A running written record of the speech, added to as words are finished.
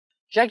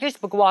Jagdish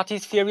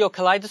Bhagwati's theory of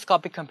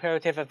kaleidoscopic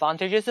comparative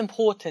advantage is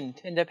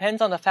important and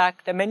depends on the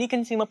fact that many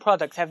consumer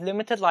products have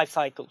limited life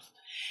cycles.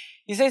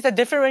 He says that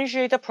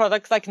differentiated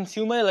products like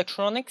consumer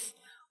electronics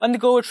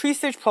undergo a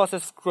three-stage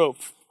process of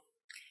growth.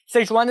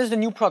 Stage 1 is the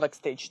new product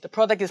stage. The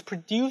product is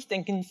produced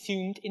and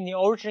consumed in the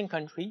origin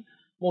country,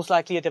 most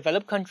likely a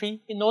developed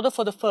country, in order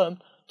for the firm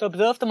to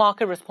observe the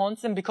market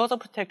response and because of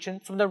protection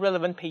from the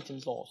relevant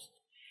patent laws.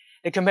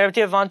 The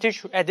comparative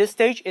advantage at this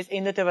stage is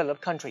in the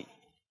developed country.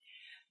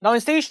 Now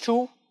in stage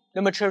 2,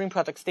 the maturing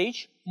product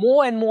stage,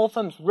 more and more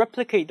firms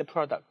replicate the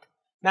product.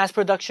 Mass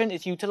production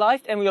is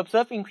utilized and we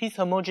observe increased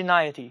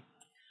homogeneity.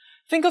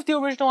 Think of the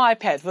original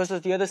iPad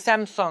versus the other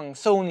Samsung,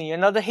 Sony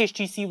and other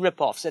HTC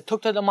ripoffs that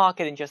took to the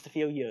market in just a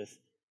few years.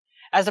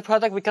 As the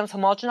product becomes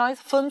homogenized,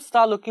 firms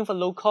start looking for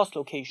low-cost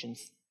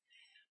locations.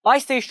 By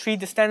stage 3,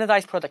 the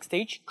standardized product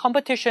stage,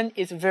 competition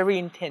is very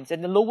intense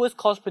and the lowest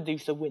cost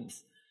producer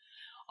wins.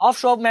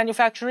 Offshore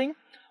manufacturing,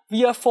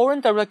 via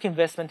foreign direct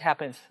investment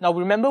happens. Now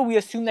remember, we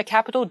assume that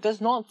capital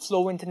does not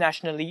flow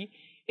internationally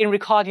in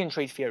Ricardian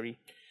trade theory.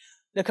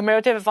 The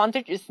comparative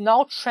advantage is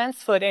now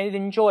transferred and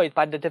enjoyed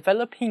by the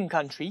developing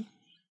country,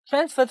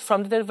 transferred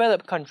from the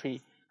developed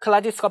country.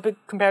 Kaleidoscopic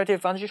comparative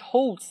advantage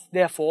holds,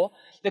 therefore,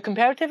 the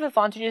comparative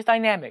advantage is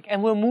dynamic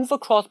and will move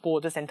across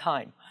borders and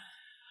time.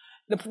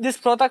 This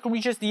product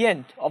reaches the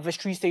end of its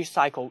three-stage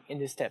cycle in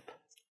this step.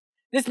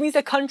 This means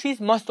that countries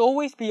must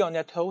always be on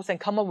their toes and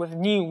come up with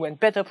new and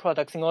better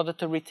products in order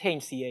to retain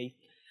CA.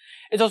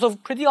 It's also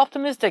pretty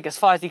optimistic as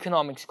far as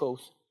economics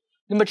goes.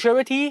 The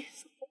maturity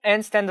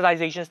and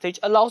standardization stage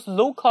allows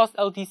low-cost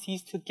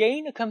LDCs to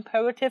gain a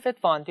comparative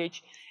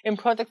advantage in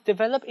products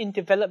developed in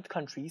developed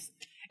countries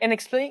and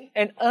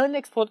earn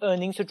export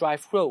earnings to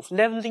drive growth,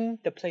 leveling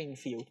the playing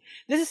field.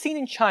 This is seen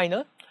in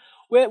China,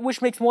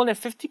 which makes more than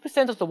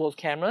 50% of the world's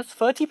cameras,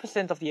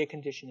 30% of the air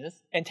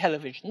conditioners and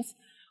televisions,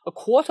 a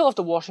quarter of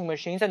the washing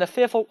machines, and a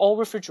fifth of all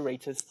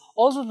refrigerators.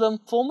 All of them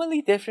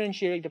formally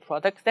differentiate the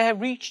products that have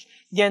reached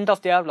the end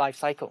of their life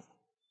cycle.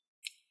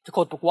 To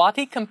quote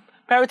Bhagwati,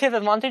 comparative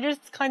advantage is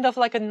kind of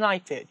like a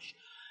knife edge,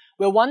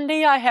 where one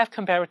day I have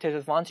comparative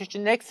advantage, the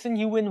next thing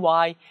you win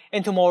Y,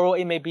 and tomorrow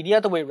it may be the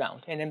other way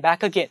around, and then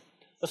back again.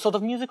 A sort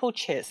of musical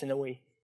chairs in a way.